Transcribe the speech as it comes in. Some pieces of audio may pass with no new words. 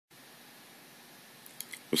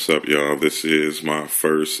What's up, y'all? This is my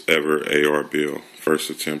first ever AR build. First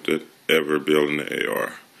attempt at ever building the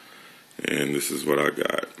AR. And this is what I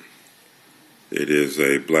got. It is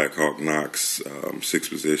a Black Hawk Knox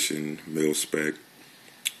 6-position mil-spec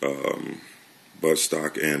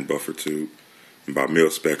buttstock and buffer tube. And by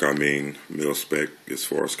mil-spec, I mean mil-spec as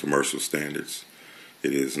far as commercial standards.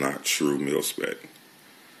 It is not true mil-spec.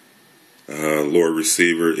 Lower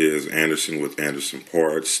receiver is Anderson with Anderson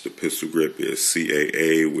parts. The pistol grip is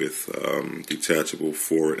CAA with detachable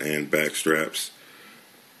forward and back straps.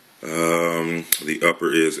 The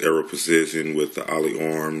upper is Aero Precision with the ollie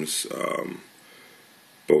arms,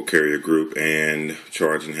 bolt carrier group, and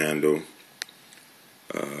charging handle.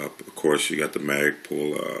 Of course, you got the mag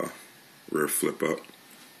pull rear flip up,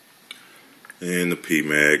 and the P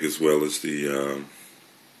mag as well as the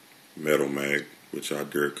metal mag, which I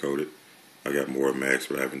Duracoated. I got more mags,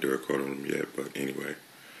 but I haven't Duracoated them yet. But anyway,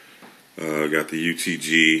 got the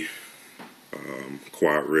UTG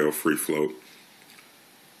quad rail free float,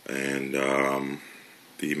 and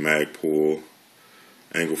the mag pull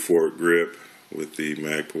angle forward grip with the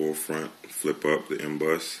mag pull front flip up, the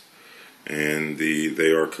M-bus, and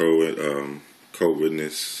they are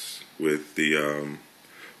co-witness with the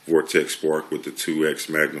Vortex Spark with the 2x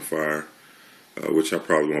magnifier. Which I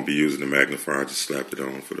probably won't be using the magnifier, just slapped it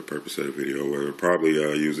on for the purpose of the video. We'll probably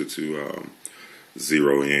use it to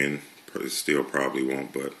zero in. Still probably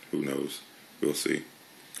won't, but who knows? We'll see.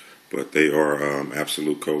 But they are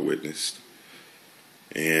absolute co-witnessed.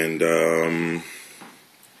 And the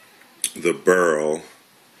barrel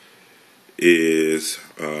is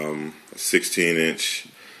a 16-inch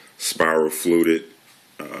spiral fluted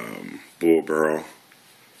bull barrel.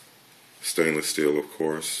 Stainless steel, of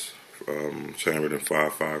course. Chambered in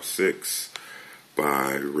 5.56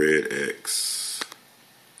 by Red X.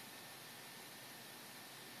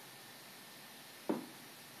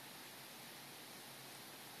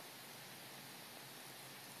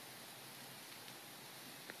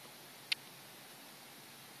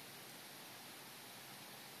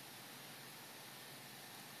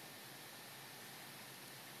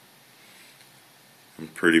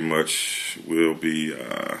 And pretty much will be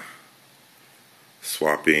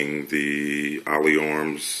swapping the ollie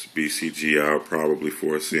arms BCG out probably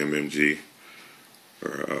for a CMMG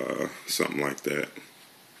or something like that.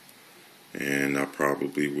 And I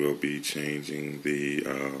probably will be changing the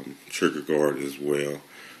trigger guard as well.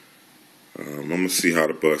 I'm going to see how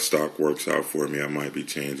the buttstock works out for me. I might be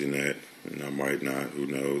changing that, and I might not. Who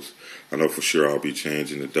knows? I know for sure I'll be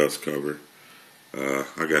changing the dust cover.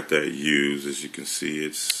 I got that used. As you can see,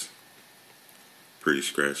 it's pretty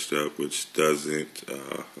scratched up, which doesn't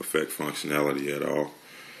affect functionality at all,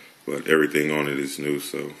 but everything on it is new,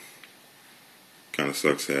 so kind of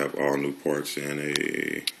sucks to have all new parts and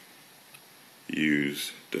a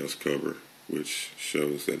used dust cover, which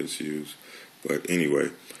shows that it's used. But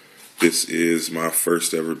anyway, this is my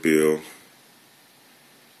first ever build,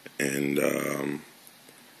 and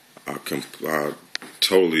I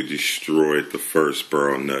totally destroyed the first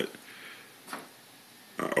barrel nut.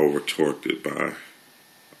 I over torqued it by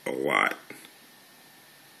a lot,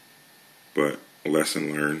 but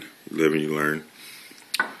lesson learned. You live and you learn.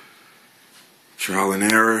 Trial and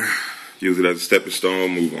error. Use it as a stepping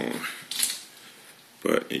stone. Move on.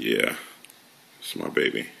 But yeah, it's my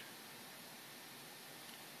baby.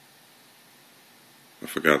 I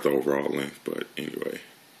forgot the overall length, but anyway,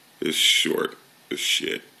 it's short as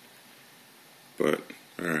shit. But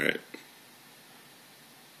alright,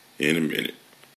 in a minute.